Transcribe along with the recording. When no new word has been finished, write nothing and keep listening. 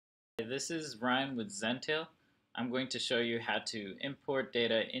This is Ryan with Zentail. I'm going to show you how to import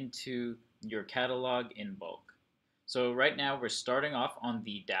data into your catalog in bulk. So right now we're starting off on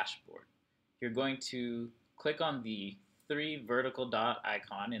the dashboard. You're going to click on the three vertical dot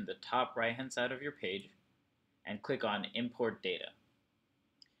icon in the top right hand side of your page and click on Import Data.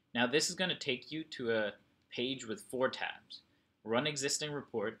 Now this is going to take you to a page with 4 tabs. Run Existing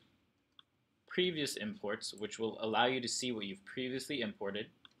Report, Previous Imports, which will allow you to see what you've previously imported,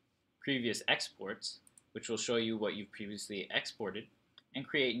 Previous Exports, which will show you what you've previously exported, and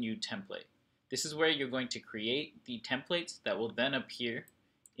Create New Template. This is where you're going to create the templates that will then appear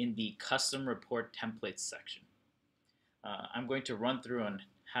in the Custom Report Templates section. I'm going to run through on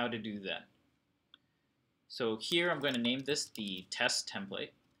how to do that. So here I'm going to name this the test template.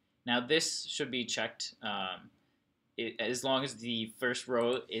 Now this should be checked as long as the first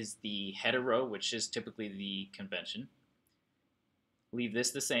row is the header row, which is typically the convention. Leave this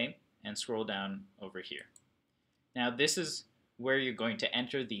the same and scroll down over here. Now this is where you're going to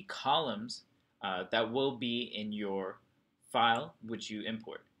enter the columns that will be in your file which you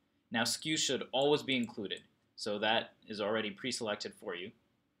import. Now SKUs should always be included, so that is already pre-selected for you.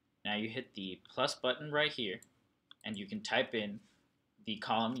 Now you hit the plus button right here and you can type in the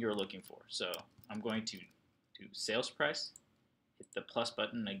column you're looking for. So I'm going to do sales price, hit the plus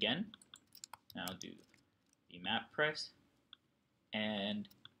button again, now I'll do the map price and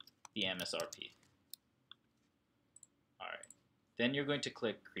the MSRP. Alright, then you're going to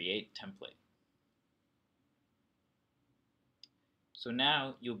click Create Template. So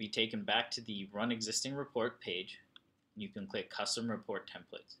now you'll be taken back to the Run Existing Report page. You can click Custom Report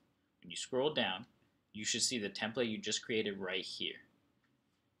Templates. When you scroll down, you should see the template you just created right here.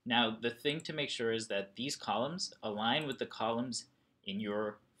 Now the thing to make sure is that these columns align with the columns in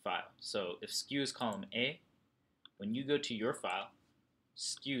your file. So if SKU is column A, when you go to your file,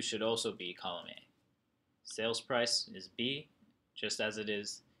 SKU should also be column A. Sales price is B, just as it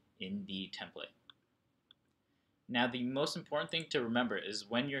is in the template. Now the most important thing to remember is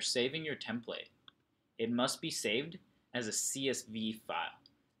when you're saving your template, it must be saved as a CSV file.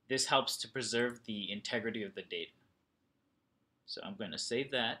 This helps to preserve the integrity of the data. So I'm going to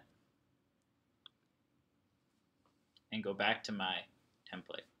save that and go back to my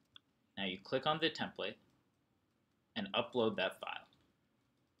template. Now you click on the template and upload that file.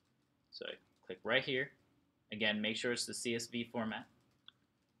 So I click right here. Again, make sure it's the CSV format.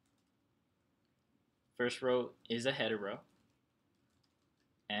 First row is a header row.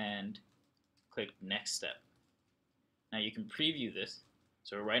 And click Next Step. Now you can preview this.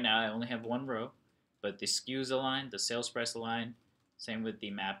 So right now I only have one row, but the SKUs align, the sales price align, same with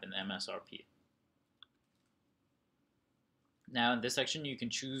the map and the MSRP. Now in this section you can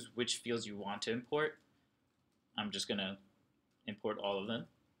choose which fields you want to import. I'm just going to import all of them.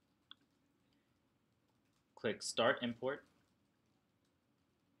 Click Start Import,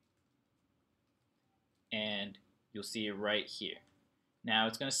 and you'll see it right here. Now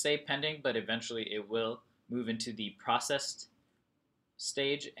it's going to say pending, but eventually it will move into the processed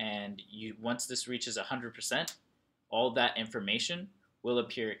stage, and once this reaches 100%, all that information will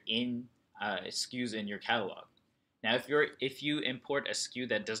appear in SKUs in your catalog. Now if you import a SKU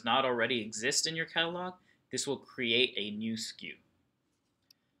that does not already exist in your catalog, this will create a new SKU.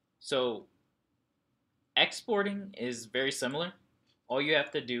 So exporting is very similar. All you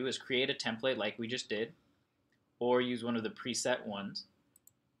have to do is create a template like we just did, or use one of the preset ones.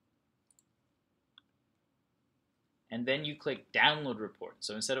 And then you click Download Report.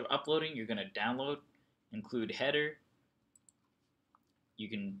 So instead of uploading, you're going to download, include header. You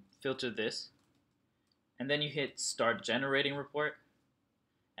can filter this. And then you hit Start Generating Report,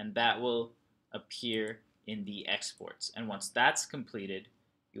 and that will appear in the exports. And once that's completed,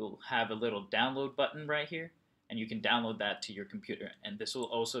 you'll have a little download button right here, and you can download that to your computer. And this will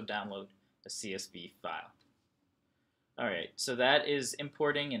also download a CSV file. Alright, so that is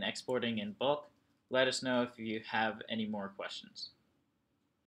importing and exporting in bulk. Let us know if you have any more questions.